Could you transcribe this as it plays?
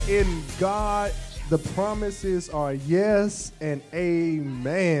In God, the promises are yes and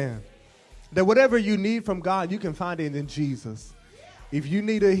amen. That whatever you need from God, you can find it in Jesus. If you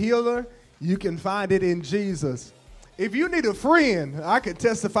need a healer, you can find it in Jesus. If you need a friend, I can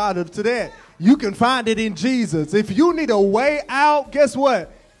testify to that. You can find it in Jesus. If you need a way out, guess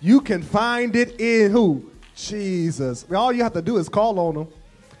what? You can find it in who? Jesus. All you have to do is call on him.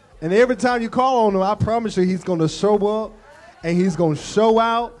 And every time you call on him, I promise you he's going to show up and he's going to show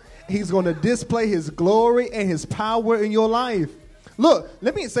out. He's going to display his glory and his power in your life. Look,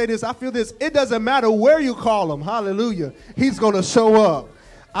 let me say this. I feel this. It doesn't matter where you call him. Hallelujah. He's going to show up.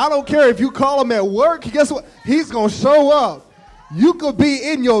 I don't care if you call him at work. Guess what? He's going to show up. You could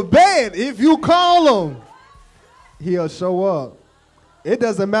be in your bed. If you call him, he'll show up. It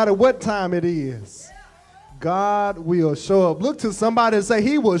doesn't matter what time it is. God will show up. Look to somebody and say,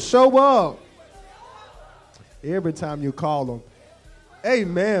 he will show up every time you call him.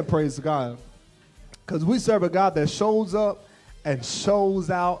 Amen. Praise God. Because we serve a God that shows up and shows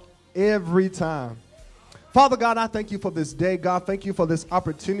out every time. Father God, I thank you for this day. God, thank you for this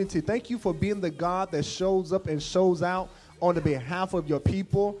opportunity. Thank you for being the God that shows up and shows out on the behalf of your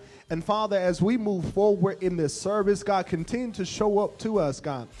people. And Father, as we move forward in this service, God, continue to show up to us,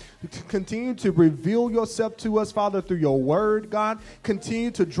 God. Continue to reveal yourself to us, Father, through your word, God.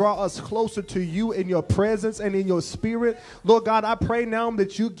 Continue to draw us closer to you in your presence and in your spirit. Lord God, I pray now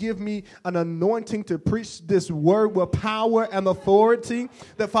that you give me an anointing to preach this word with power and authority.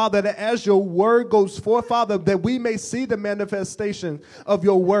 That, Father, that as your word goes forth, Father, that we may see the manifestation of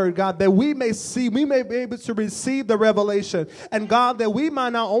your word, God. That we may be able to receive the revelation. And God, that we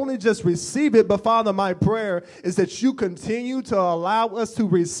might not only just receive it, but Father, my prayer is that you continue to allow us to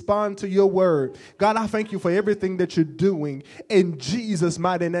respond to your word. God, I thank you for everything that you're doing. In Jesus'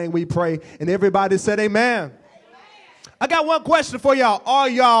 mighty name we pray. And everybody said amen. I got one question for y'all. Are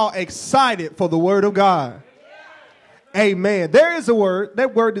y'all excited for the word of God? Amen. There is a word.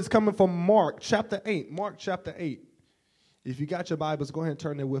 That word is coming from Mark chapter 8. Mark chapter 8. If you got your Bibles, go ahead and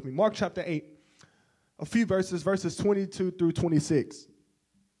turn there with me. Mark chapter 8. A few verses 22 through 26.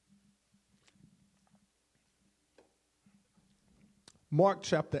 Mark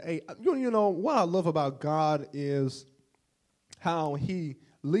chapter 8. You know, what I love about God is how he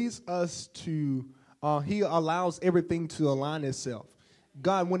leads us to, he allows everything to align itself.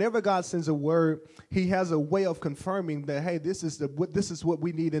 God, whenever God sends a word, he has a way of confirming that, hey, this is what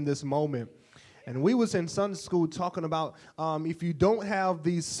we need in this moment. And we was in Sunday school talking about if you don't have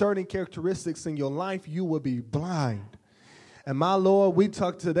these certain characteristics in your life, you will be blind. And my Lord, we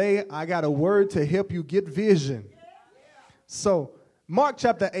talked today, I got a word to help you get vision. So, Mark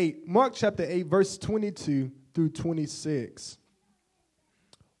chapter 8, verse 22 through 26.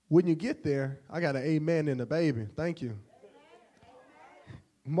 When you get there, I got an amen in the baby. Thank you.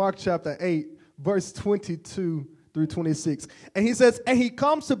 Mark chapter 8, verse 22 through 26. And he says, and he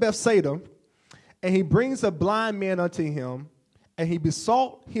comes to Bethsaida, and he brings a blind man unto him, and he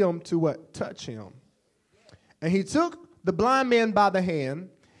besought him to what? Touch him. And he took the blind man by the hand,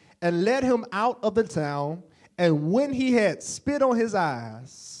 and led him out of the town. And when he had spit on his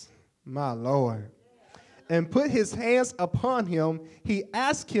eyes, my Lord, and put his hands upon him, he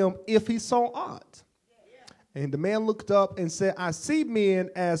asked him if he saw aught. And the man looked up and said, I see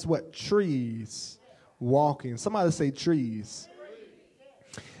men as what? Trees walking. Somebody say trees.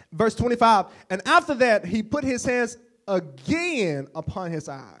 Verse 25, and after that, he put his hands again upon his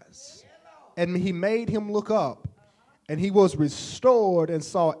eyes, and he made him look up, and he was restored and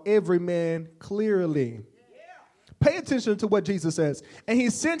saw every man clearly. Pay attention to what Jesus says. And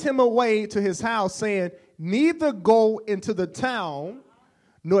he sent him away to his house, saying, neither go into the town,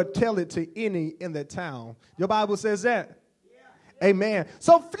 nor tell it to any in the town. Your Bible says that? Yeah. Amen.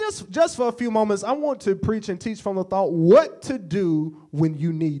 So just for a few moments, I want to preach and teach from the thought, what to do when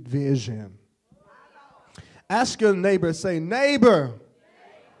you need vision. Ask your neighbor, say, neighbor,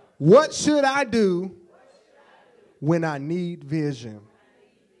 what should I do when I need vision?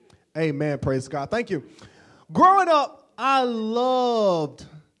 Amen. Praise God. Thank you. Growing up, I loved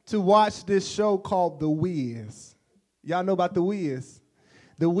to watch this show called The Wiz. Y'all know about The Wiz?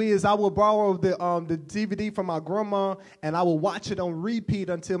 The Wiz, I would borrow the DVD from my grandma, and I would watch it on repeat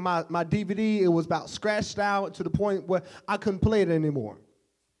until my DVD, it was about scratched out to the point where I couldn't play it anymore.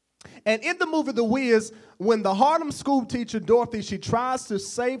 And in the movie The Wiz, when the Harlem school teacher, Dorothy, she tries to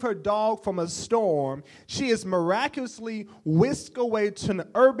save her dog from a storm, she is miraculously whisked away to an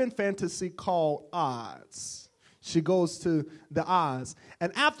urban fantasy called Oz. She goes to the Oz.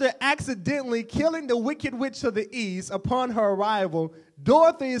 And after accidentally killing the Wicked Witch of the East upon her arrival,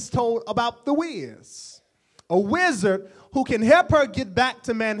 Dorothy is told about the Wiz. a wizard who can help her get back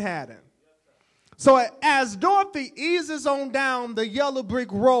to Manhattan. So as Dorothy eases on down the yellow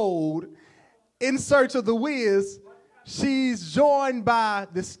brick road in search of the Wiz, she's joined by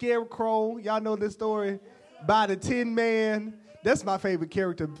the Scarecrow. Y'all know this story? By the Tin Man. That's my favorite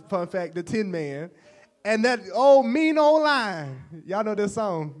character, fun fact, the Tin Man. And that old mean old lion. Y'all know this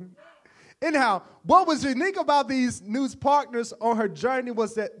song? Anyhow, what was unique about these news partners on her journey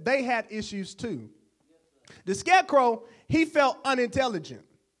was that they had issues too. The Scarecrow, he felt unintelligent.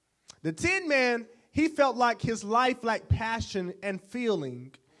 The Tin Man, he felt like his life lacked passion and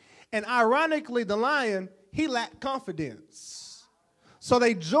feeling. And ironically, the lion, he lacked confidence. So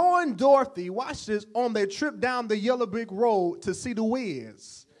they joined Dorothy, watch this, on their trip down the yellow brick road to see the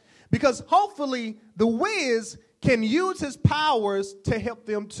Wiz. Because hopefully the Wiz can use his powers to help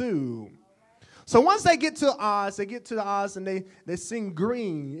them too. So once they get to Oz, and they sing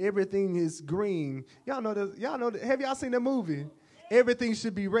green. Everything is green. Y'all know this, have y'all seen that movie? Everything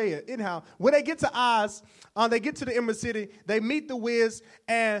should be red. Anyhow, when they get to Oz, they get to the Emerald City, they meet the Wiz,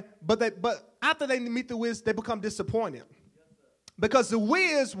 but after they meet the Wiz, they become disappointed. Because the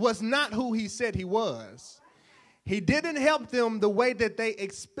Wiz was not who he said he was. He didn't help them the way that they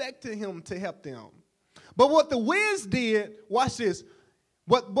expected him to help them. But what the Wiz did, watch this,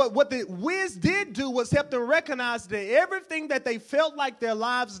 what the Wiz did do was help them recognize that everything that they felt like their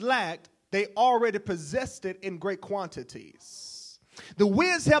lives lacked, they already possessed it in great quantities. The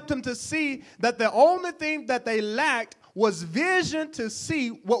Wiz helped them to see that the only thing that they lacked was vision to see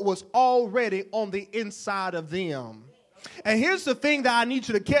what was already on the inside of them. And here's the thing that I need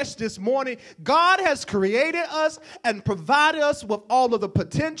you to catch this morning. God has created us and provided us with all of the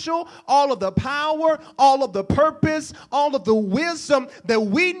potential, all of the power, all of the purpose, all of the wisdom that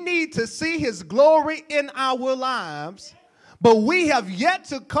we need to see his glory in our lives. But we have yet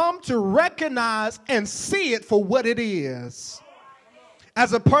to come to recognize and see it for what it is.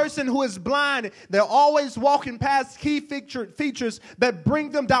 As a person who is blind, they're always walking past key features that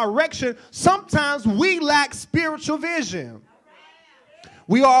bring them direction. Sometimes we lack spiritual vision.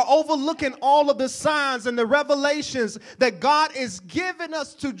 We are overlooking all of the signs and the revelations that God is giving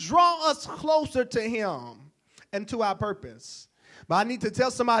us to draw us closer to him and to our purpose. But I need to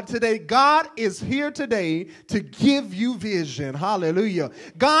tell somebody today, God is here today to give you vision. Hallelujah.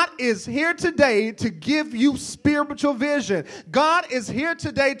 God is here today to give you spiritual vision. God is here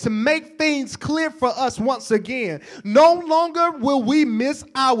today to make things clear for us once again. No longer will we miss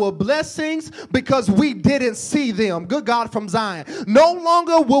our blessings because we didn't see them. Good God from Zion. No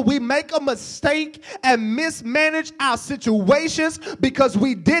longer will we make a mistake and mismanage our situations because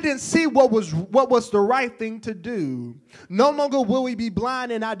we didn't see what was the right thing to do. No longer will we be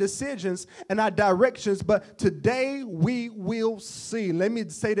blind in our decisions and our directions, but today we will see. Let me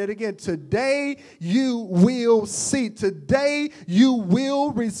say that again. Today you will see. Today you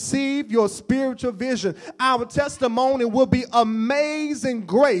will receive your spiritual vision. Our testimony will be amazing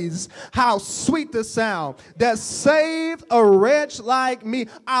grace. How sweet the sound that saved a wretch like me.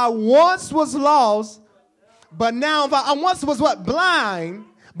 I once was lost, but now I once was what? Blind.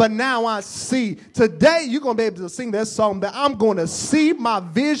 But now I see. Today, you're going to be able to sing that song that I'm going to see my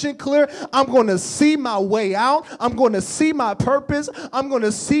vision clear. I'm going to see my way out. I'm going to see my purpose. I'm going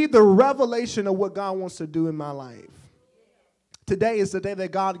to see the revelation of what God wants to do in my life. Today is the day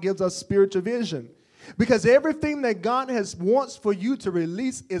that God gives us spiritual vision. Because everything that God wants for you to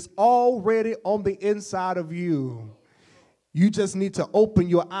release is already on the inside of you. You just need to open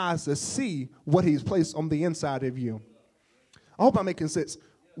your eyes to see what he's placed on the inside of you. I hope I'm making sense.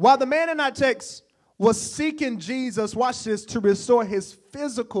 While the man in our text was seeking Jesus, watch this, to restore his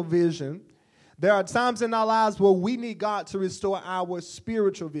physical vision, there are times in our lives where we need God to restore our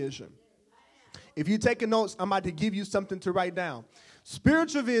spiritual vision. If you're taking notes, I'm about to give you something to write down.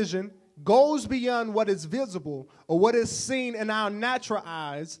 Spiritual vision goes beyond what is visible or what is seen in our natural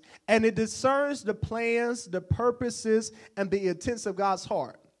eyes, and it discerns the plans, the purposes, and the intents of God's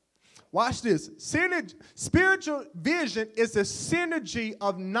heart. Watch this. Spiritual vision is the synergy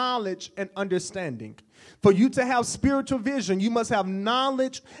of knowledge and understanding. For you to have spiritual vision, you must have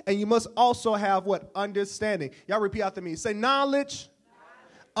knowledge and you must also have what? Understanding. Y'all repeat after me. Say knowledge,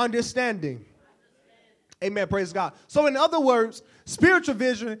 understanding. Amen. Praise God. So in other words, spiritual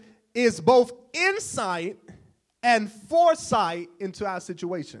vision is both insight and foresight into our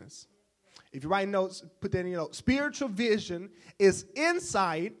situations. If you're writing notes, put that in your notes. Spiritual vision is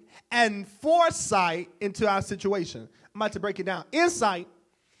insight and foresight into our situation. I'm about to break it down. Insight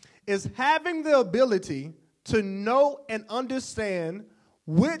is having the ability to know and understand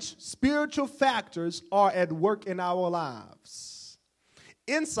which spiritual factors are at work in our lives.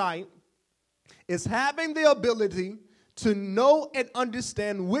 Insight is having the ability to know and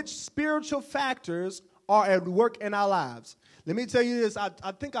understand which spiritual factors are at work in our lives. Let me tell you this. I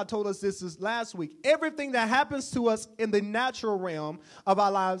think I told us this last week. Everything that happens to us in the natural realm of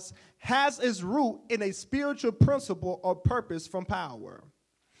our lives has its root in a spiritual principle or purpose from power.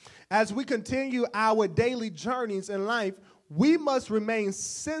 As we continue our daily journeys in life, we must remain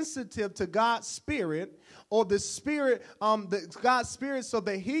sensitive to God's Spirit, or the Spirit, God's Spirit, so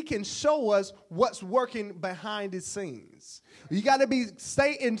that He can show us what's working behind the scenes. You got to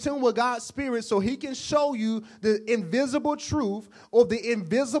stay in tune with God's Spirit so He can show you the invisible truth or the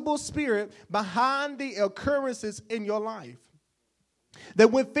invisible spirit behind the occurrences in your life.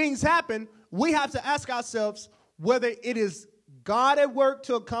 That when things happen, we have to ask ourselves whether it is God at work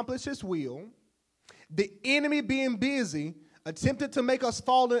to accomplish His will, the enemy being busy, attempted to make us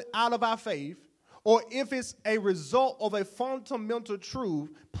fall out of our faith, or if it's a result of a fundamental truth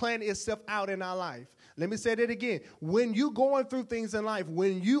playing itself out in our life. Let me say that again. When you're going through things in life,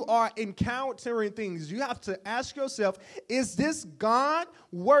 when you are encountering things, you have to ask yourself, is this God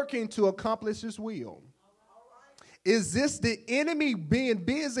working to accomplish His will? Is this the enemy being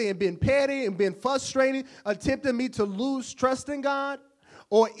busy and being petty and being frustrated, attempting me to lose trust in God?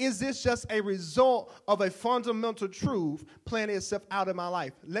 Or is this just a result of a fundamental truth playing itself out in my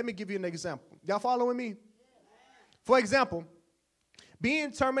life? Let me give you an example. Y'all following me? For example,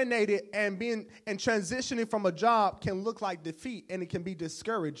 being terminated and transitioning from a job can look like defeat, and it can be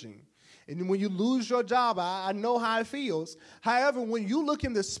discouraging. And when you lose your job, I know how it feels. However, when you look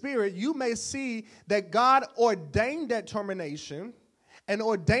in the Spirit, you may see that God ordained that termination and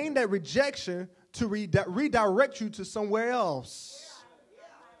ordained that rejection to redirect you to somewhere else.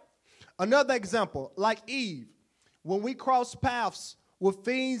 Another example, like Eve, when we cross paths with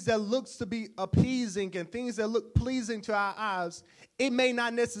things that looks to be appeasing and things that look pleasing to our eyes, it may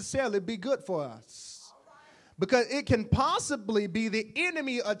not necessarily be good for us. Because it can possibly be the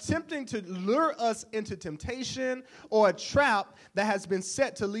enemy attempting to lure us into temptation or a trap that has been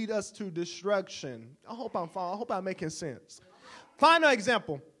set to lead us to destruction. I hope I'm making sense. Final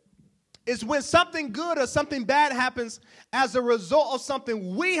example is when something good or something bad happens as a result of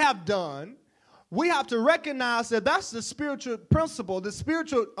something we have done. We have to recognize that that's the spiritual principle, the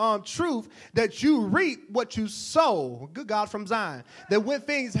spiritual truth, that you reap what you sow. Good God from Zion. That when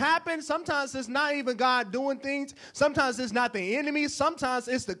things happen, sometimes it's not even God doing things. Sometimes it's not the enemy. Sometimes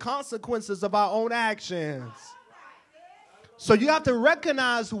it's the consequences of our own actions. So you have to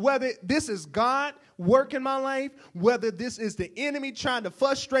recognize whether this is God work in my life, whether this is the enemy trying to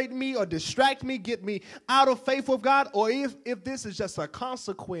frustrate me or distract me, get me out of faith with God, or if this is just a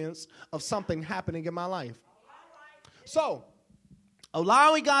consequence of something happening in my life. So,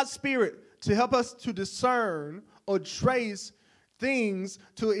 allowing God's Spirit to help us to discern or trace things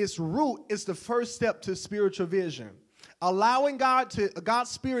to its root is the first step to spiritual vision. Allowing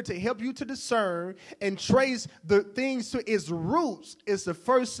God's Spirit to help you to discern and trace the things to its roots is the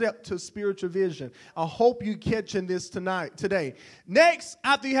first step to spiritual vision. I hope you're catching this today. Next,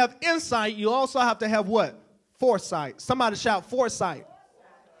 after you have insight, you also have to have what? Foresight. Somebody shout foresight.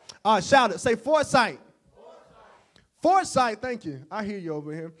 Shout it. Say foresight. Foresight, thank you. I hear you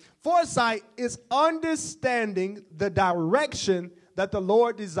over here. Foresight is understanding the direction that the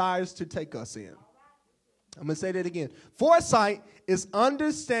Lord desires to take us in. I'm going to say that again. Foresight is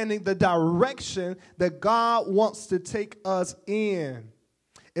understanding the direction that God wants to take us in.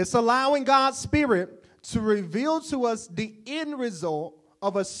 It's allowing God's Spirit to reveal to us the end result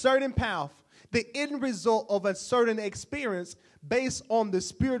of a certain path, the end result of a certain experience based on the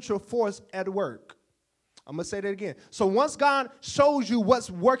spiritual force at work. I'm going to say that again. So once God shows you what's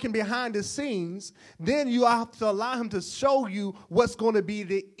working behind the scenes, then you have to allow Him to show you what's going to be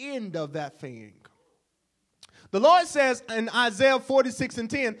the end of that thing. The Lord says in Isaiah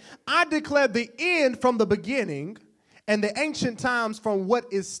 46:10, I declare the end from the beginning and the ancient times from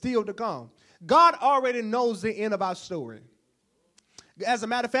what is still to come. God already knows the end of our story. As a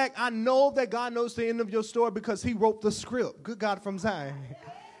matter of fact, I know that God knows the end of your story because He wrote the script. Good God from Zion.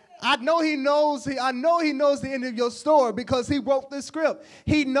 I know He knows the end of your story because He wrote the script.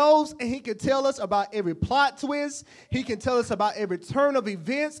 He knows, and He can tell us about every plot twist. He can tell us about every turn of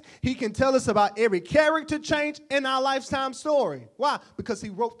events. He can tell us about every character change in our lifetime story. Why? Because He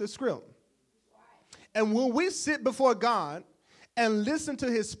wrote the script. And when we sit before God and listen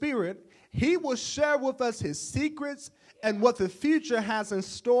to His Spirit, He will share with us His secrets and what the future has in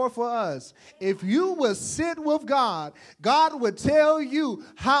store for us. If you will sit with God, God will tell you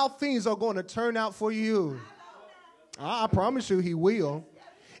how things are going to turn out for you. I promise you He will.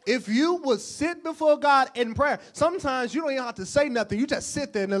 If you will sit before God in prayer, sometimes you don't even have to say nothing. You just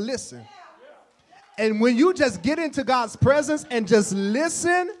sit there and listen. And when you just get into God's presence and just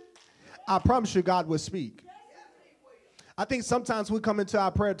listen, I promise you God will speak. I think sometimes we come into our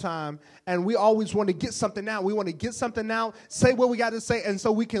prayer time and we always want to get something out. We want to get something out, say what we got to say, and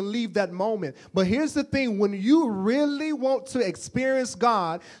so we can leave that moment. But here's the thing. When you really want to experience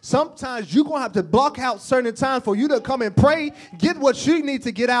God, sometimes you're going to have to block out certain times for you to come and pray, get what you need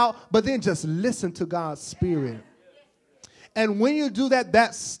to get out, but then just listen to God's Spirit. And when you do that,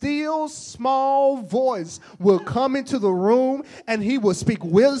 that still small voice will come into the room and he will speak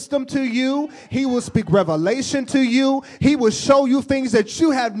wisdom to you. He will speak revelation to you. He will show you things that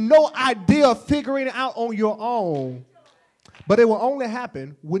you have no idea of figuring out on your own. But it will only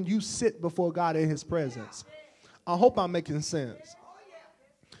happen when you sit before God in his presence. I hope I'm making sense.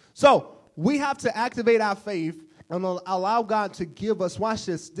 So we have to activate our faith and allow God to give us, watch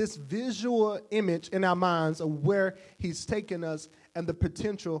this visual image in our minds of where he's taken us and the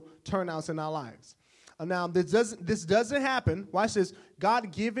potential turnouts in our lives. Now, this doesn't happen. Watch this.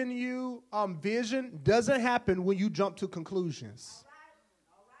 God giving you vision doesn't happen when you jump to conclusions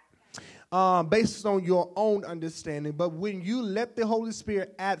based on your own understanding. But when you let the Holy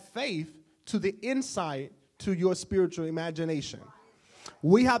Spirit add faith to the insight to your spiritual imagination.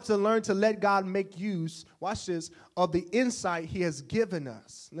 We have to learn to let God make use, watch this, of the insight he has given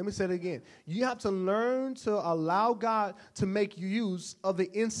us. Let me say it again. You have to learn to allow God to make use of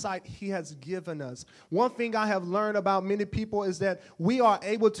the insight he has given us. One thing I have learned about many people is that we are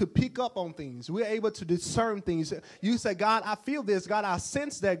able to pick up on things. We're able to discern things. You say, God, I feel this. God, I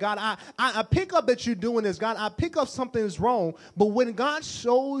sense that. God, I pick up that you're doing this. God, I pick up something is wrong. But when God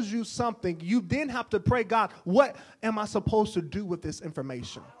shows you something, you then have to pray, God, what am I supposed to do with this information?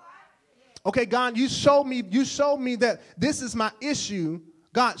 Okay, God, you showed me that this is my issue.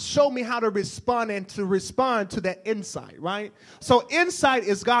 God, show me how to respond and to respond to that insight, right? So insight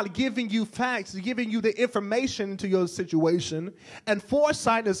is God giving you facts, giving you the information to your situation. And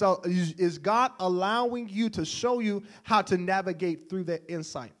foresight is God allowing you to show you how to navigate through that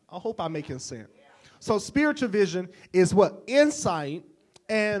insight. I hope I'm making sense. So spiritual vision is what? Insight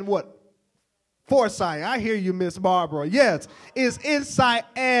and what? Foresight. I hear you, Miss Barbara. Yes, it's insight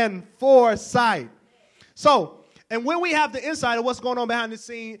and foresight. So, and when we have the insight of what's going on behind the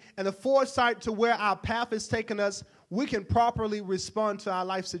scene and the foresight to where our path is taking us, we can properly respond to our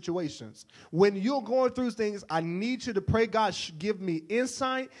life situations. When you're going through things, I need you to pray, God, give me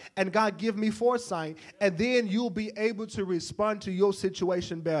insight and God, give me foresight. And then you'll be able to respond to your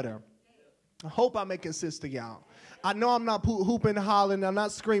situation better. I hope I'm making sense to y'all. I know I'm not hooping and hollering, I'm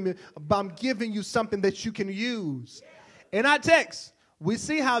not screaming, but I'm giving you something that you can use. In our text, we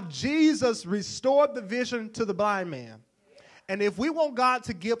see how Jesus restored the vision to the blind man. And if we want God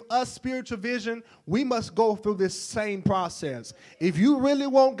to give us spiritual vision, we must go through this same process. If you really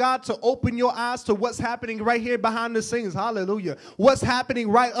want God to open your eyes to what's happening right here behind the scenes, hallelujah, what's happening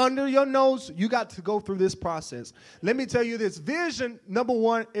right under your nose, you got to go through this process. Let me tell you this. Vision, number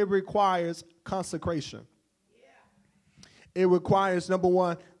one, it requires consecration. It requires, number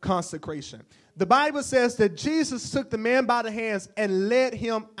one, consecration. The Bible says that Jesus took the man by the hands and led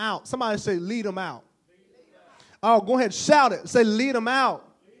him out. Somebody say, lead him out. Oh, go ahead, shout it. Say, lead him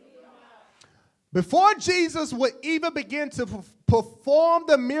out. Before Jesus would even begin to perform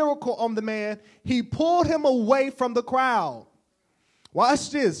the miracle on the man, he pulled him away from the crowd. Watch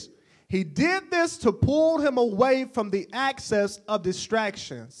this. He did this to pull him away from the access of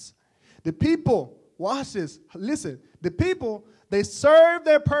distractions. The people, watch this, listen. The people, they served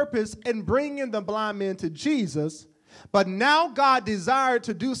their purpose in bringing the blind man to Jesus, but now God desired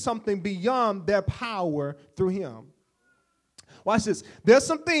to do something beyond their power through him. Watch this. There's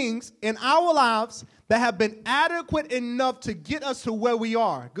some things in our lives that have been adequate enough to get us to where we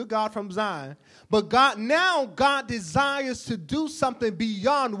are. Good God from Zion. But God desires to do something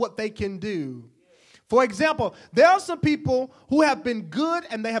beyond what they can do. For example, there are some people who have been good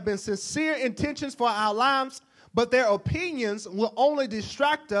and they have been sincere intentions for our lives, but their opinions will only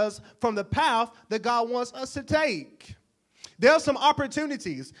distract us from the path that God wants us to take. There are some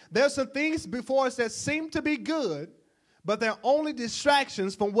opportunities. There are some things before us that seem to be good, but they're only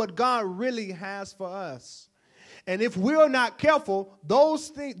distractions from what God really has for us. And if we're not careful,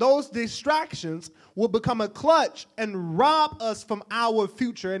 those distractions will become a clutch and rob us from our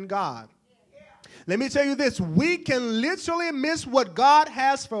future in God. Let me tell you this, we can literally miss what God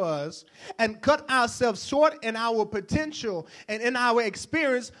has for us and cut ourselves short in our potential and in our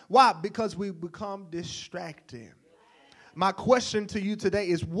experience. Why? Because we become distracted. My question to you today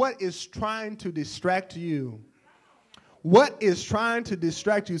is, what is trying to distract you? What is trying to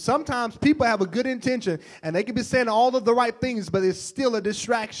distract you? Sometimes people have a good intention and they can be saying all of the right things, but it's still a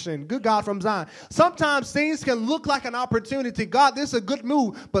distraction. Good God from Zion. Sometimes things can look like an opportunity. God, this is a good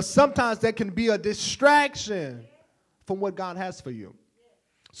move, but sometimes that can be a distraction from what God has for you.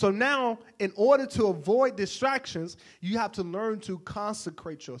 So now, in order to avoid distractions, you have to learn to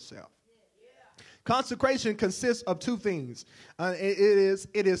consecrate yourself. Consecration consists of two things.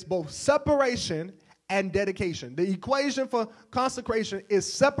 It is both separation and dedication. The equation for consecration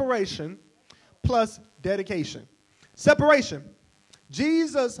is separation plus dedication. Separation.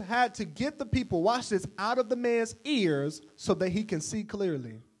 Jesus had to get the people, watch this, out of the man's ears so that he can see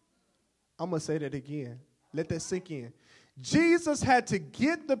clearly. I'm going to say that again. Let that sink in. Jesus had to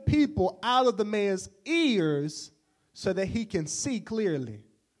get the people out of the man's ears so that he can see clearly.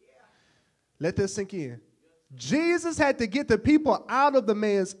 Let that sink in. Jesus had to get the people out of the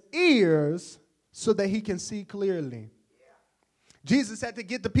man's ears so that he can see clearly. Jesus had to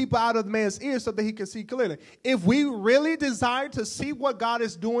get the people out of the man's ears so that he can see clearly. If we really desire to see what God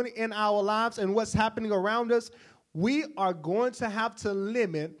is doing in our lives and what's happening around us, we are going to have to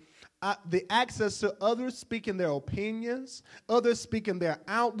limit the access to others speaking their opinions, others speaking their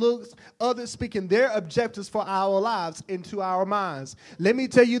outlooks, others speaking their objectives for our lives into our minds. Let me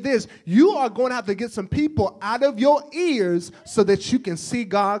tell you this, you are going to have to get some people out of your ears so that you can see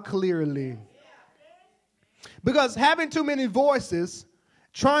God clearly. Because having too many voices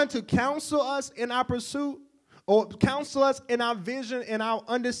trying to counsel us in our pursuit or counsel us in our vision and our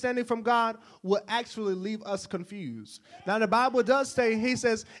understanding from God will actually leave us confused. Now, the Bible does say, he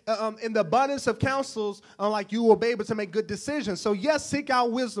says, in the abundance of counsels, like you will be able to make good decisions. So, yes, seek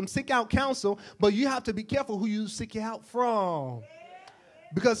out wisdom, seek out counsel, but you have to be careful who you seek out from.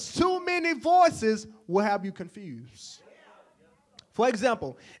 Because too many voices will have you confused. For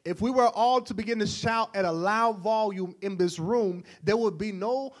example, if we were all to begin to shout at a loud volume in this room, there would be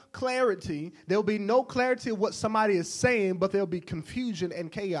no clarity. There will be no clarity of what somebody is saying, but there will be confusion and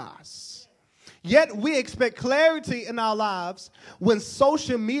chaos. Yet we expect clarity in our lives when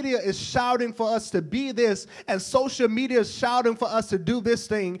social media is shouting for us to be this and social media is shouting for us to do this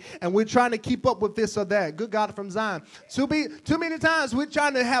thing and we're trying to keep up with this or that. Good God from Zion. Too many times we're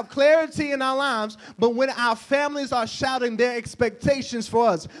trying to have clarity in our lives, but when our families are shouting their expectations for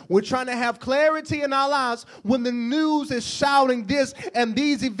us, we're trying to have clarity in our lives when the news is shouting this and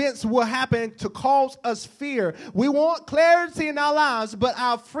these events will happen to cause us fear. We want clarity in our lives, but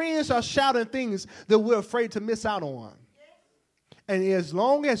our friends are shouting things that we're afraid to miss out on. And as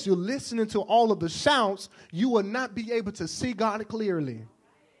long as you're listening to all of the shouts, you will not be able to see God clearly.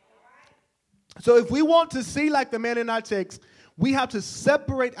 So if we want to see like the man in our text, we have to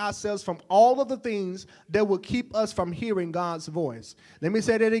separate ourselves from all of the things that will keep us from hearing God's voice. Let me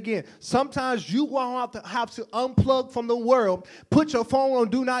say that again. Sometimes you will have to unplug from the world, put your phone on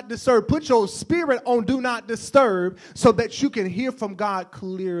do not disturb, put your spirit on do not disturb so that you can hear from God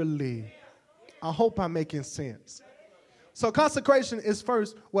clearly. I hope I'm making sense. So consecration is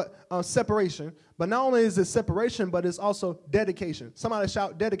first separation. But not only is it separation, but it's also dedication. Somebody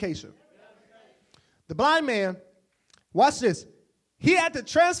shout dedication. The blind man, watch this. He had to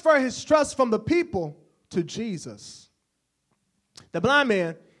transfer his trust from the people to Jesus. The blind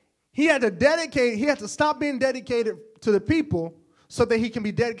man, he had to stop being dedicated to the people so that he can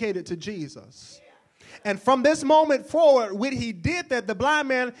be dedicated to Jesus. And from this moment forward, when he did that, the blind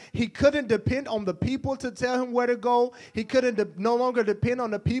man, he couldn't depend on the people to tell him where to go. He couldn't no longer depend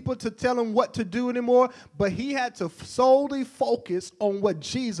on the people to tell him what to do anymore. But he had to solely focus on what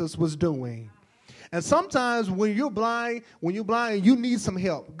Jesus was doing. And sometimes when you're blind, you need some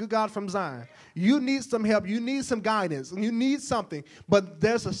help. Good God from Zion. You need some help. You need some guidance. You need something. But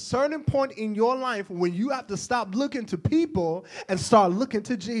there's a certain point in your life when you have to stop looking to people and start looking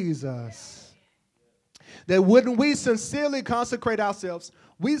to Jesus. That when we sincerely consecrate ourselves,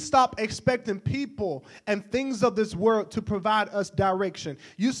 we stop expecting people and things of this world to provide us direction.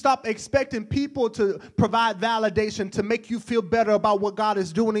 You stop expecting people to provide validation to make you feel better about what God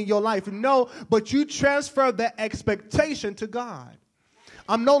is doing in your life. No, but you transfer that expectation to God.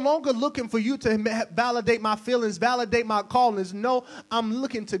 I'm no longer looking for you to validate my feelings, validate my callings. No, I'm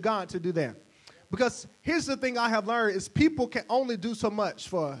looking to God to do that. Because here's the thing I have learned is people can only do so much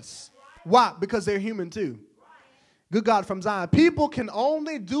for us. Why? Because they're human too. Good God from Zion. People can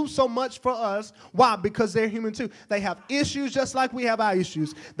only do so much for us. Why? Because they're human too. They have issues just like we have our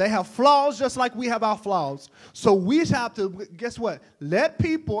issues. They have flaws just like we have our flaws. So we have to, guess what? Let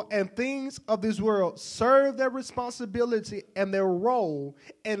people and things of this world serve their responsibility and their role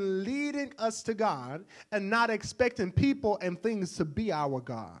in leading us to God and not expecting people and things to be our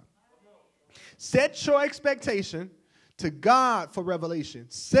God. Set your expectation to God for revelation.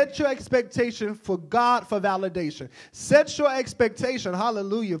 Set your expectation for God for validation. Set your expectation,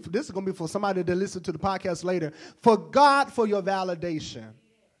 hallelujah. This is going to be for somebody to listen to the podcast later. For God for your validation.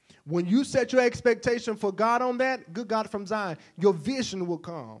 When you set your expectation for God on that, good God from Zion, your vision will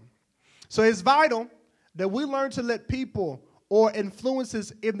come. So it's vital that we learn to let people or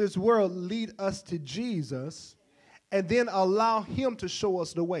influences in this world lead us to Jesus and then allow him to show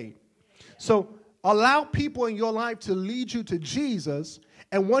us the way. So allow people in your life to lead you to Jesus,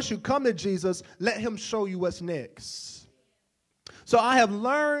 and once you come to Jesus, let him show you what's next. So I have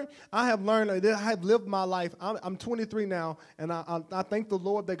lived my life. I'm 23 now, and I thank the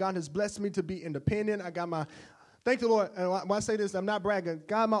Lord that God has blessed me to be independent. Thank the Lord, and when I say this, I'm not bragging.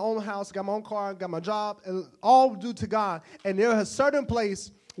 Got my own house, got my own car, got my job, and all due to God. And there is a certain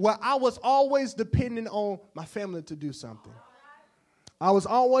place where I was always depending on my family to do something. I was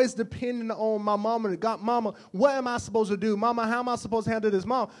always depending on my mama. God, mama, what am I supposed to do? Mama, how am I supposed to handle this?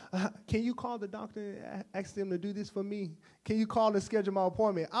 Mom, can you call the doctor and ask them to do this for me? Can you call and schedule my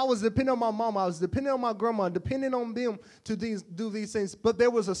appointment? I was depending on my mama. I was depending on my grandma, depending on them to do these things. But there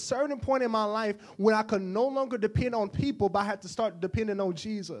was a certain point in my life when I could no longer depend on people, but I had to start depending on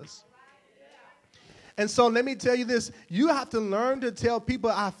Jesus. And so let me tell you this. You have to learn to tell people,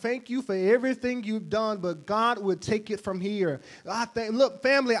 I thank you for everything you've done, but God will take it from here. Look,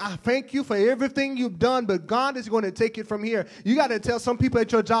 family, I thank you for everything you've done, but God is going to take it from here. You got to tell some people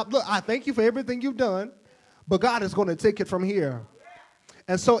at your job, look, I thank you for everything you've done, but God is going to take it from here.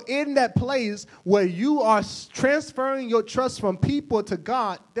 And so in that place where you are transferring your trust from people to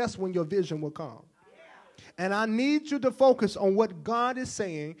God, that's when your vision will come. And I need you to focus on what God is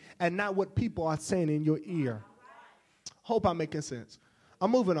saying and not what people are saying in your ear. Hope I'm making sense.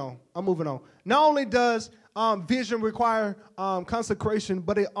 I'm moving on. Not only does vision require consecration,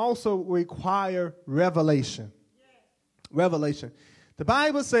 but it also requires revelation. Revelation. The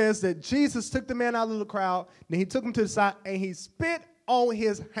Bible says that Jesus took the man out of the crowd, then he took him to the side, and he spit on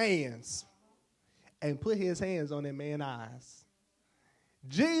his hands and put his hands on that man's eyes.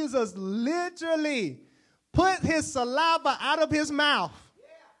 Jesus literally put his saliva out of his mouth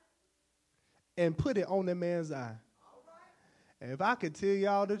and put it on that man's eye. And if I could tell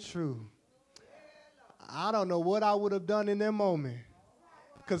y'all the truth, I don't know what I would have done in that moment.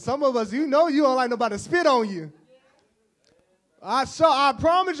 Because some of us, you don't like nobody to spit on you. I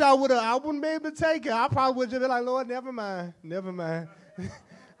promise you I wouldn't be able to take it. I probably would just be like, Lord, never mind.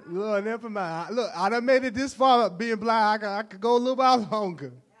 Lord, never mind. Look, I done made it this far being blind. I could go a little while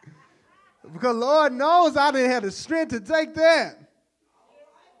longer. Because Lord knows I didn't have the strength to take that.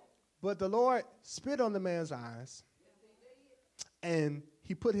 But the Lord spit on the man's eyes, and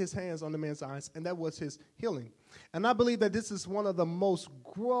he put his hands on the man's eyes, and that was his healing. And I believe that this is one of the most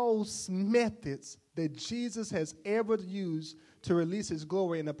gross methods that Jesus has ever used to release his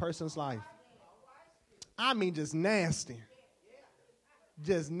glory in a person's life. I mean, just nasty.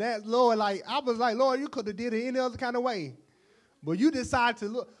 Just nasty. Lord, I was like, Lord, you could have did it any other kind of way. But you decided to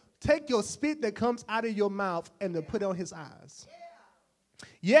look. Take your spit that comes out of your mouth and to put it on his eyes.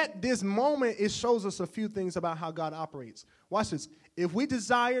 Yet this moment, it shows us a few things about how God operates. Watch this. If we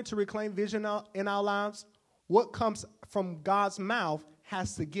desire to reclaim vision in our lives, what comes from God's mouth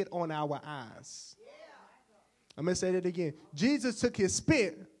has to get on our eyes. I'm going to say that again. Jesus took his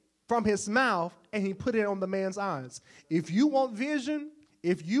spit from his mouth and he put it on the man's eyes. If you want vision,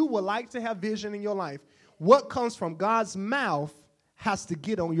 if you would like to have vision in your life, what comes from God's mouth has to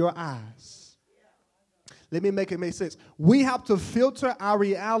get on your eyes. Let me make it make sense. We have to filter our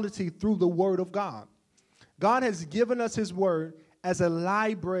reality through the word of God. God has given us his word as a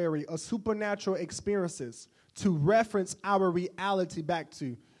library of supernatural experiences to reference our reality back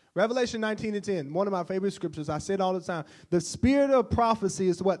to. Revelation 19:10, one of my favorite scriptures. I say it all the time. The spirit of prophecy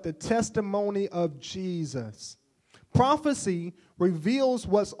is what? The testimony of Jesus. Prophecy reveals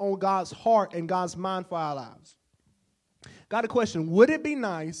what's on God's heart and God's mind for our lives. Got a question. Would it be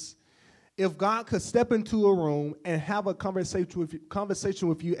nice if God could step into a room and have a conversation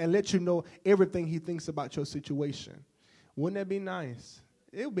with you and let you know everything he thinks about your situation? Wouldn't that be nice?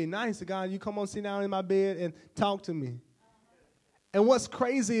 It would be nice if God, you come on, sit down in my bed and talk to me. And what's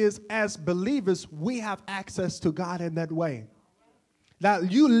crazy is, as believers, we have access to God in that way. Now,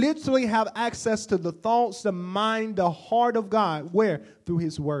 you literally have access to the thoughts, the mind, the heart of God. Where? Through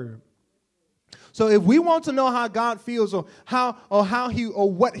his word. So if we want to know how God feels or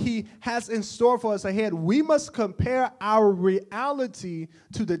what he has in store for us ahead, we must compare our reality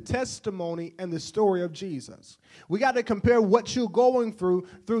to the testimony and the story of Jesus. We got to compare what you're going through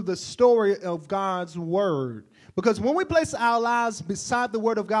the story of God's word. Because when we place our lives beside the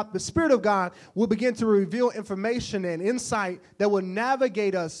Word of God, the Spirit of God will begin to reveal information and insight that will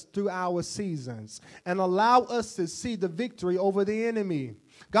navigate us through our seasons and allow us to see the victory over the enemy.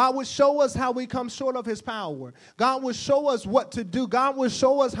 God will show us how we come short of his power. God will show us what to do. God will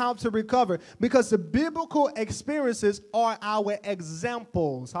show us how to recover, because the biblical experiences are our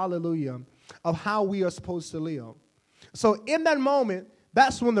examples, hallelujah, of how we are supposed to live. So in that moment,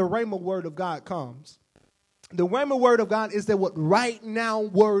 that's when the Rhema word of God comes. The Rhema word of God is the what right now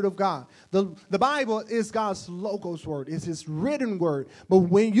word of God. The Bible is God's logos word. It's his written word. But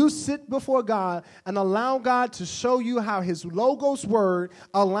when you sit before God and allow God to show you how his logos word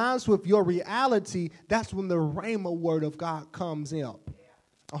aligns with your reality, that's when the Rhema word of God comes in.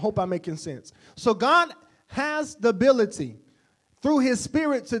 I hope I'm making sense. So God has the ability through his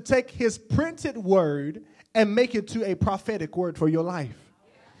Spirit to take his printed word and make it to a prophetic word for your life.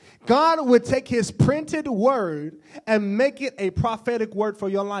 God would take his printed word and make it a prophetic word for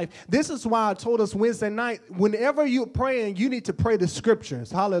your life. This is why I told us Wednesday night, whenever you're praying, you need to pray the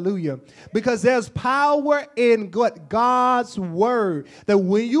scriptures. Hallelujah. Because there's power in God's word. That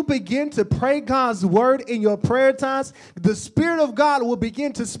when you begin to pray God's word in your prayer times, the Spirit of God will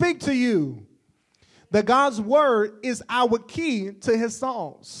begin to speak to you. That God's word is our key to his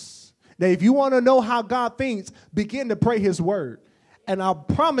thoughts. Now, if you want to know how God thinks, begin to pray his word. And I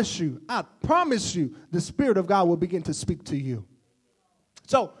promise you, the Spirit of God will begin to speak to you.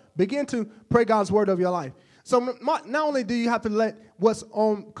 So begin to pray God's word of your life. So not only do you have to let what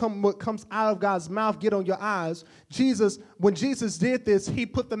comes out of God's mouth get on your eyes, when Jesus did this, he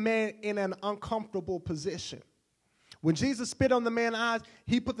put the man in an uncomfortable position. When Jesus spit on the man's eyes,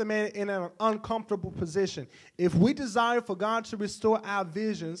 he put the man in an uncomfortable position. If we desire for God to restore our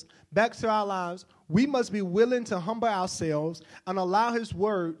visions back to our lives, we must be willing to humble ourselves and allow his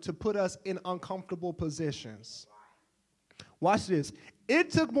word to put us in uncomfortable positions. Watch this.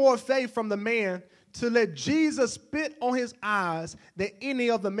 It took more faith from the man to let Jesus spit on his eyes than any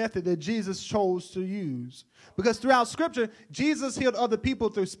other method that Jesus chose to use. Because throughout Scripture, Jesus healed other people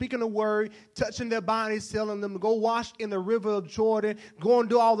through speaking the word, touching their bodies, telling them to go wash in the river of Jordan, go and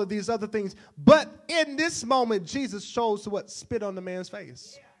do all of these other things. But in this moment, Jesus chose to spit on the man's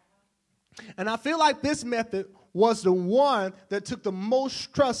face. And I feel like this method was the one that took the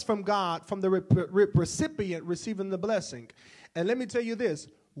most trust from God, from the recipient receiving the blessing. And let me tell you this,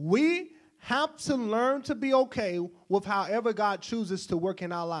 we have to learn to be okay with however God chooses to work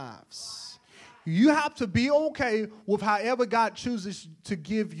in our lives. You have to be okay with however God chooses to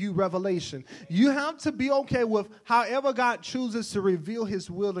give you revelation. You have to be okay with however God chooses to reveal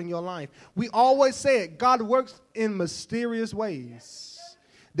his will in your life. We always say it, God works in mysterious ways.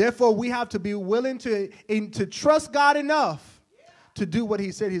 Therefore, we have to be willing to trust God enough to do what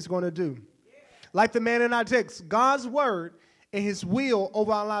he said he's going to do. Like the man in our text, God's word and his will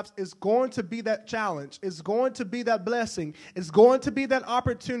over our lives is going to be that challenge. It's going to be that blessing. It's going to be that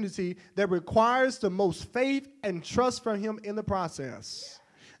opportunity that requires the most faith and trust from him in the process.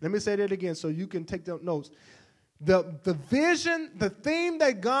 Let me say that again so you can take the notes. The vision, the theme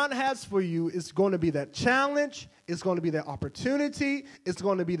that God has for you is going to be that challenge. It's going to be that opportunity. It's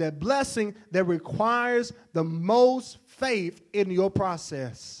going to be that blessing that requires the most faith in your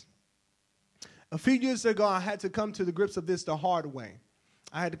process. A few years ago, I had to come to the grips of this the hard way.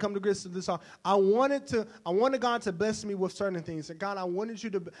 I had to come to grips with this. I wanted God to bless me with certain things. And God, I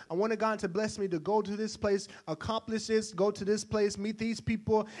wanted God to bless me to go to this place, accomplish this, go to this place, meet these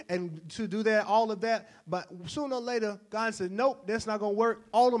people, and to do that, all of that. But sooner or later, God said, nope, that's not going to work.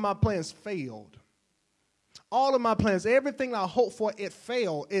 All of my plans failed. All of my plans, everything I hoped for, it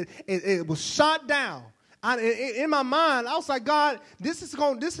failed. It was shot down. In my mind, I was like, God, this is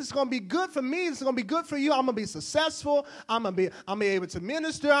going to be good for me. This is going to be good for you. I'm going to be successful. I'm going to be able to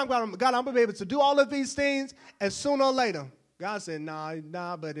minister. I'm going to be able to do all of these things. And sooner or later, God said,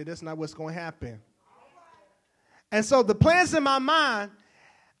 nah, buddy, that's not what's going to happen. And so the plans in my mind,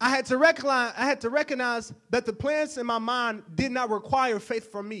 I had to recognize that the plans in my mind did not require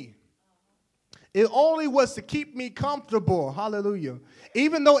faith from me. It only was to keep me comfortable. Hallelujah.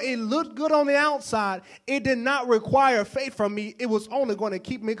 Even though it looked good on the outside, it did not require faith from me. It was only going to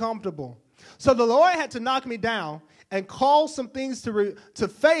keep me comfortable. So the Lord had to knock me down and cause some things to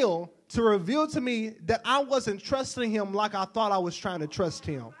fail to reveal to me that I wasn't trusting him like I thought I was trying to trust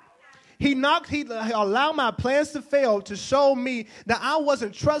him. He allowed my plans to fail to show me that I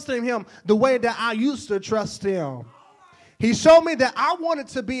wasn't trusting him the way that I used to trust him. He showed me that I wanted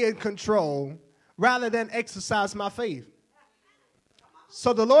to be in control rather than exercise my faith.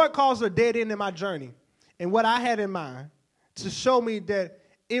 So the Lord caused a dead end in my journey and what I had in mind to show me that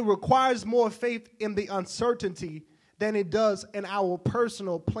it requires more faith in the uncertainty than it does in our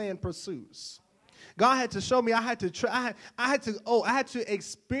personal planned pursuits. God had to show me I had to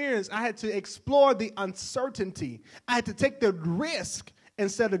explore the uncertainty. I had to take the risk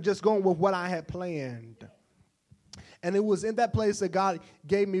instead of just going with what I had planned. And it was in that place that God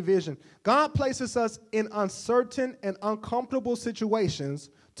gave me vision. God places us in uncertain and uncomfortable situations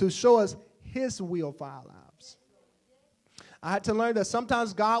to show us his will for our lives. I had to learn that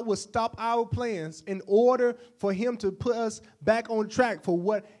sometimes God will stop our plans in order for him to put us back on track for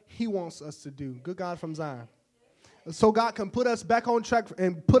what he wants us to do. Good God from Zion. So God can put us back on track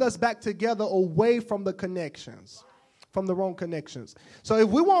and put us back together away from the connections, from the wrong connections. So if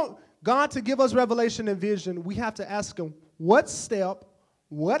we want God to give us revelation and vision, we have to ask him what step,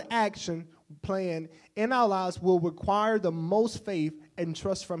 what action plan in our lives will require the most faith and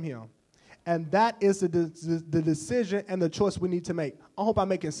trust from him. And that is the decision and the choice we need to make. I hope I'm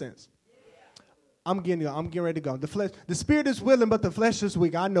making sense. I'm getting ready to go. The spirit is willing, but the flesh is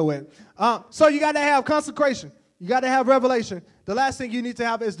weak. I know it. So you got to have consecration. You got to have revelation. The last thing you need to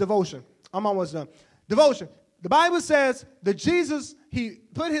have is devotion. I'm almost done. Devotion. The Bible says that Jesus, he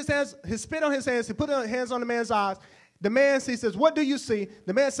put his hands, he spit on his hands, he put his hands on the man's eyes. The man, he says, what do you see?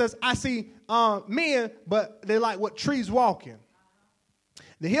 The man says, I see men, but they're like what trees walking.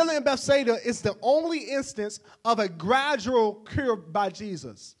 The healing in Bethsaida is the only instance of a gradual cure by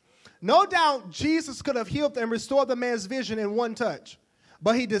Jesus. No doubt Jesus could have healed and restored the man's vision in one touch.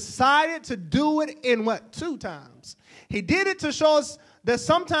 But he decided to do it in what? 2 times. He did it to show us that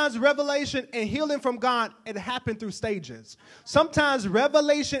sometimes revelation and healing from God, it happens through stages. Sometimes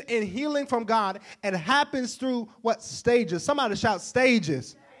revelation and healing from God, it happens through what? Stages. Somebody shout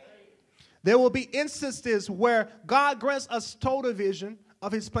stages. There will be instances where God grants us total vision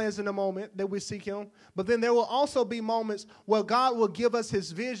of his plans in the moment that we seek him. But then there will also be moments where God will give us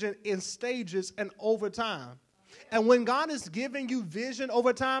his vision in stages and over time. And when God is giving you vision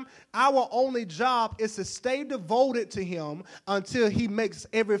over time, our only job is to stay devoted to him until he makes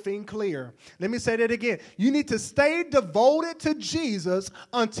everything clear. Let me say that again. You need to stay devoted to Jesus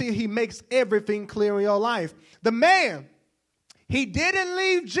until he makes everything clear in your life. The man, he didn't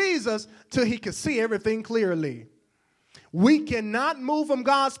leave Jesus till he could see everything clearly. We cannot move from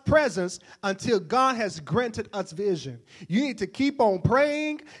God's presence until God has granted us vision. You need to keep on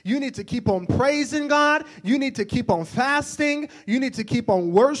praying. You need to keep on praising God. You need to keep on fasting. You need to keep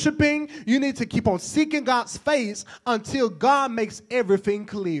on worshiping. You need to keep on seeking God's face until God makes everything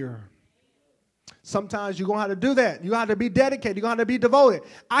clear. Sometimes you're going to have to do that. You have to be dedicated. You're going to have to be devoted.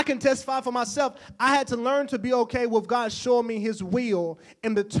 I can testify for myself. I had to learn to be okay with God showing me his will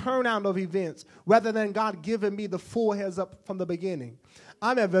in the turnout of events rather than God giving me the full heads up from the beginning.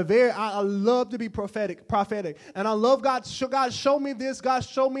 I love to be prophetic, and I love God show me this. God,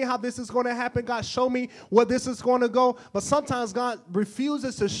 show me how this is going to happen. God, show me where this is going to go. But sometimes God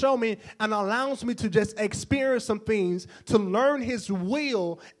refuses to show me and allows me to just experience some things to learn his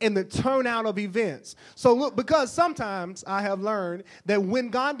will in the turnout of events. So look, because sometimes I have learned that when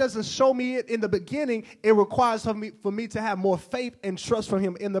God doesn't show me it in the beginning, it requires for me to have more faith and trust from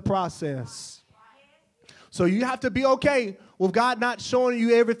him in the process. So you have to be okay with God not showing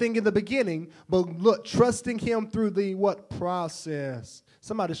you everything in the beginning, but look, trusting him through the what? Process.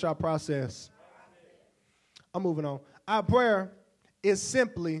 Somebody shout process. I'm moving on. Our prayer is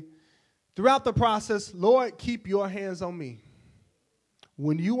simply, throughout the process, Lord, keep your hands on me.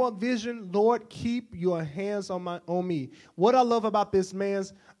 When you want vision, Lord, keep your hands on me. What I love about this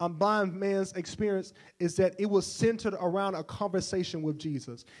blind man's experience is that it was centered around a conversation with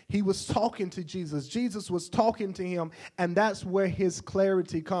Jesus. He was talking to Jesus. Jesus was talking to him, and that's where his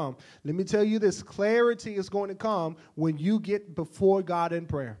clarity comes. Let me tell you this, clarity is going to come when you get before God in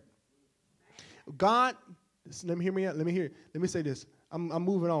prayer. God, let me hear me out. Let me say this. I'm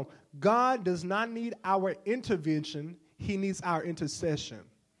moving on. God does not need our intervention. He needs our intercession.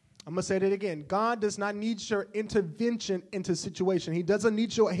 I'm going to say that again. God does not need your intervention into situation. He doesn't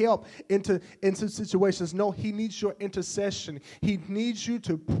need your help into situations. No, he needs your intercession. He needs you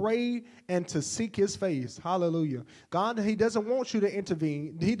to pray and to seek his face. Hallelujah. God, he doesn't want you to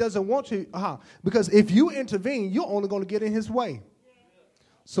intervene. He doesn't want you, because if you intervene, you're only going to get in his way.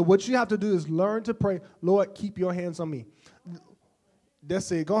 So what you have to do is learn to pray, Lord, keep your hands on me.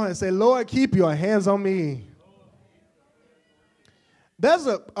 That's it. Go ahead and say, Lord, keep your hands on me. There's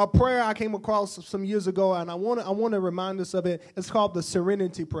a prayer I came across some years ago, and I want to remind us of it. It's called the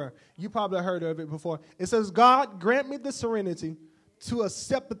Serenity Prayer. You probably heard of it before. It says, God, grant me the serenity to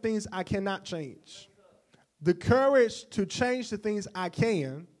accept the things I cannot change, the courage to change the things I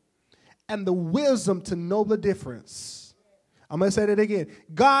can, and the wisdom to know the difference. I'm going to say that again.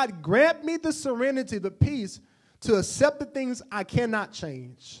 God, grant me the serenity, the peace to accept the things I cannot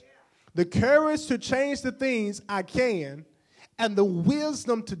change, the courage to change the things I can, and the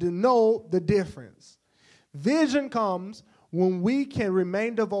wisdom to know the difference. Vision comes when we can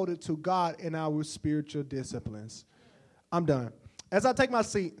remain devoted to God in our spiritual disciplines. I'm done. As I take my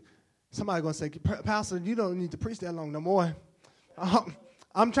seat, somebody's going to say, Pastor, you don't need to preach that long no more.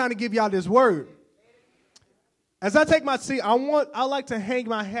 I'm trying to give y'all this word. As I take my seat, I like to hang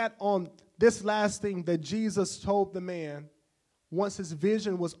my hat on this last thing that Jesus told the man once his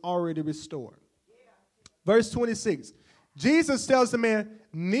vision was already restored. Verse 26, Jesus tells the man,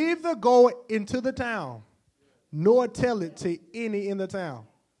 neither go into the town, nor tell it to any in the town.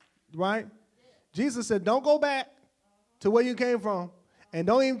 Right? Jesus said, don't go back to where you came from, and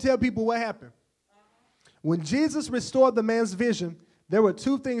don't even tell people what happened. When Jesus restored the man's vision, there were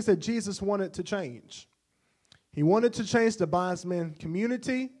two things that Jesus wanted to change. He wanted to change the blind man's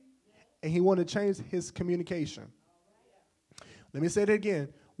community, and he wanted to change his communication. Let me say that again.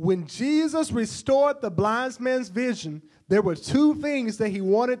 When Jesus restored the blind man's vision, there were two things that he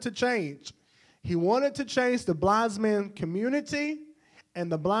wanted to change. He wanted to change the blind man's community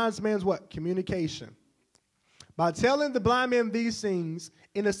and the blind man's what? Communication. By telling the blind man these things,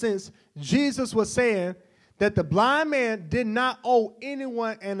 in a sense, Jesus was saying that the blind man did not owe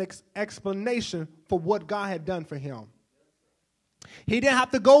anyone an explanation for what God had done for him. He didn't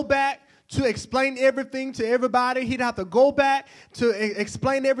have to go back to explain everything to everybody. He'd have to go back to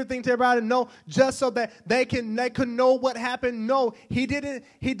explain everything to everybody. No, just so that they could know what happened. No, he didn't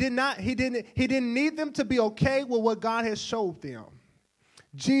need them to be okay with what God has showed them.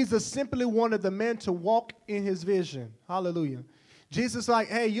 Jesus simply wanted the man to walk in his vision. Hallelujah. Jesus like,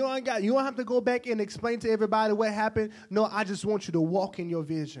 hey, you don't have to go back and explain to everybody what happened. No, I just want you to walk in your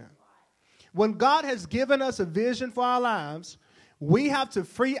vision. When God has given us a vision for our lives, we have to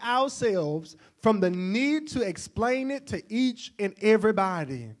free ourselves from the need to explain it to each and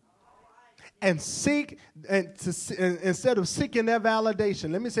everybody. And instead of seeking their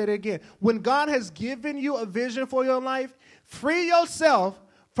validation. Let me say that again. When God has given you a vision for your life, free yourself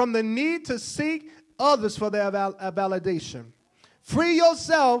from the need to seek others for their validation. Free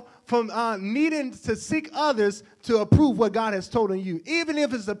yourself from needing to seek others to approve what God has told you, even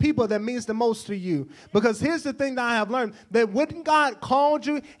if it's the people that means the most to you. Because here's the thing that I have learned, that when God called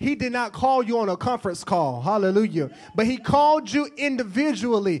you, he did not call you on a conference call. Hallelujah. But he called you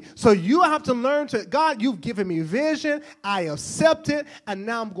individually. So you have to learn to, God, you've given me vision, I accept it, and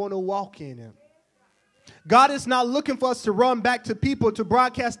now I'm going to walk in it. God is not looking for us to run back to people to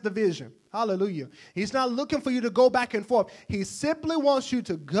broadcast the vision. Hallelujah. He's not looking for you to go back and forth. He simply wants you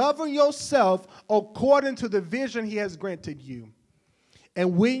to govern yourself according to the vision he has granted you.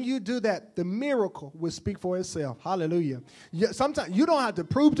 And when you do that, the miracle will speak for itself. Hallelujah. Sometimes you don't have to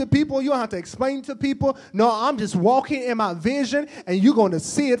prove to people. You don't have to explain to people. No, I'm just walking in my vision, and you're going to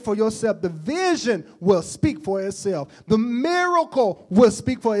see it for yourself. The vision will speak for itself. The miracle will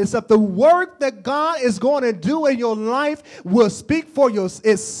speak for itself. The work that God is going to do in your life will speak for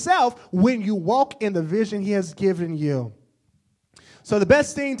itself when you walk in the vision he has given you. So the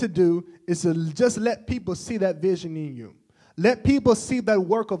best thing to do is to just let people see that vision in you. Let people see that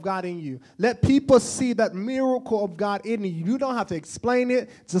work of God in you. Let people see that miracle of God in you. You don't have to explain it.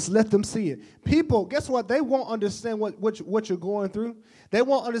 Just let them see it. People, guess what? They won't understand what you're going through. They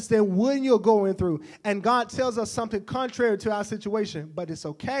won't understand when you're going through. And God tells us something contrary to our situation. But it's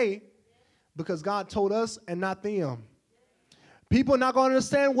okay because God told us and not them. People are not going to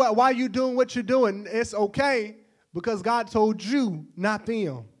understand why you're doing what you're doing. It's okay because God told you, not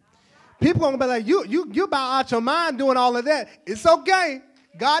them. People are going to be like, you about out your mind doing all of that. It's okay.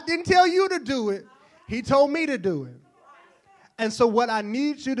 God didn't tell you to do it. He told me to do it. And so what I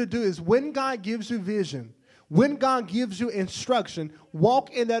need you to do is when God gives you vision, when God gives you instruction, walk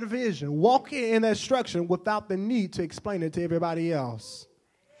in that vision. Walk in that instruction without the need to explain it to everybody else.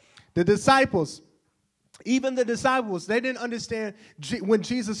 The disciples, even the disciples, they didn't understand when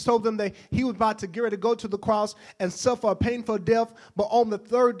Jesus told them that he was about to get ready to go to the cross and suffer a painful death, but on the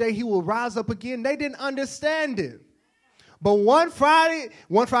third day he will rise up again. They didn't understand it. But one Friday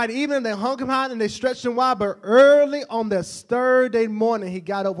evening, they hung him out and they stretched him wide, but early on the third day morning, he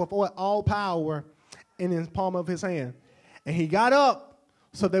got up with all power in the palm of his hand. And he got up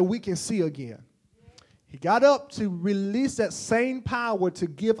so that we can see again. He got up to release that same power to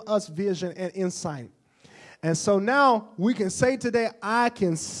give us vision and insight. And so now we can say today, I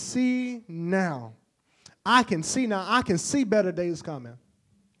can see now. I can see now. I can see better days coming.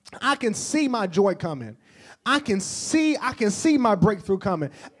 I can see my joy coming. I can see my breakthrough coming.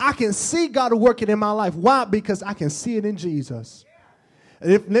 I can see God working in my life. Why? Because I can see it in Jesus.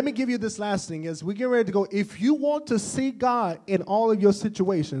 Let me give you this last thing as we get ready to go. If you want to see God in all of your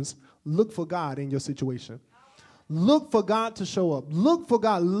situations, look for God in your situation. Look for God to show up. Look for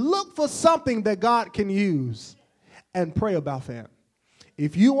God. Look for something that God can use and pray about that.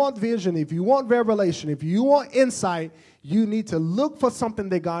 If you want vision, if you want revelation, if you want insight, you need to look for something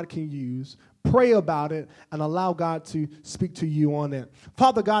that God can use. Pray about it and allow God to speak to you on it.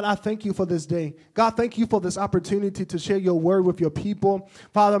 Father God, I thank you for this day. God, thank you for this opportunity to share your word with your people.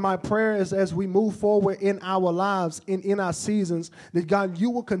 Father, my prayer is as we move forward in our lives, in our seasons, that God, you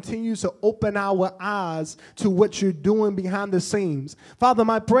will continue to open our eyes to what you're doing behind the scenes. Father,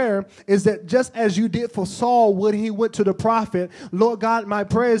 my prayer is that just as you did for Saul when he went to the prophet, Lord God, my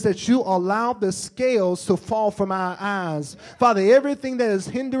prayer is that you allow the scales to fall from our eyes. Father, everything that is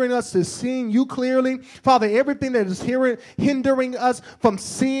hindering us to seeing you clearly, Father, everything that is hindering us from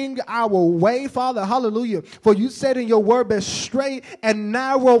seeing our way, Father, hallelujah. For you said in your word that straight and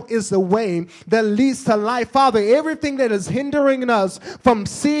narrow is the way that leads to life. Father, everything that is hindering us from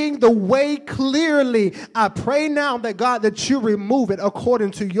seeing the way clearly, I pray now that God, that you remove it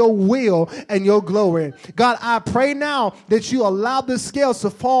according to your will and your glory. God, I pray now that you allow the scales to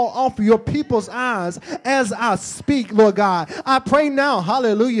fall off your people's eyes as I speak, Lord God. I pray now,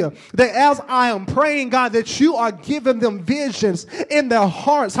 hallelujah, that as I am praying, God, that you are giving them visions in their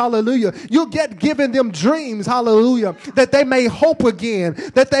hearts, hallelujah. You get giving them dreams, hallelujah, that they may hope again,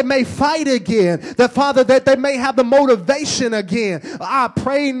 that they may fight again, that, Father, that they may have the motivation again. I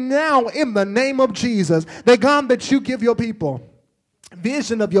pray now in the name of Jesus that, God, that you give your people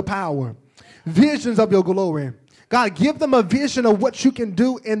vision of your power, visions of your glory. God, give them a vision of what you can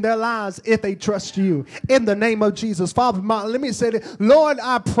do in their lives if they trust you. In the name of Jesus. Father, let me say that. Lord,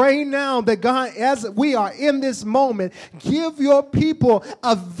 I pray now that, God, as we are in this moment, give your people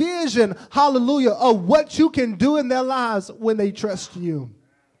a vision, hallelujah, of what you can do in their lives when they trust you.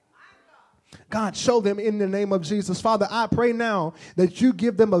 God, show them in the name of Jesus. Father, I pray now that you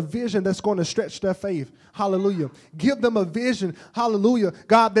give them a vision that's going to stretch their faith. Hallelujah. Give them a vision. Hallelujah.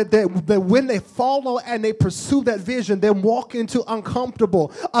 God, that when they follow and they pursue that vision, they walk into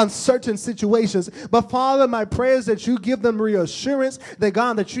uncomfortable, uncertain situations. But Father, my prayer is that you give them reassurance that,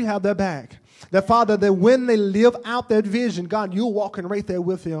 God, that you have their back. That, Father, that when they live out that vision, God, you're walking right there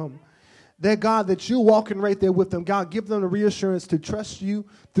with them. That, God, that you're walking right there with them. God, give them the reassurance to trust you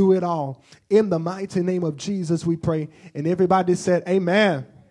through it all. In the mighty name of Jesus, we pray. And everybody said, amen.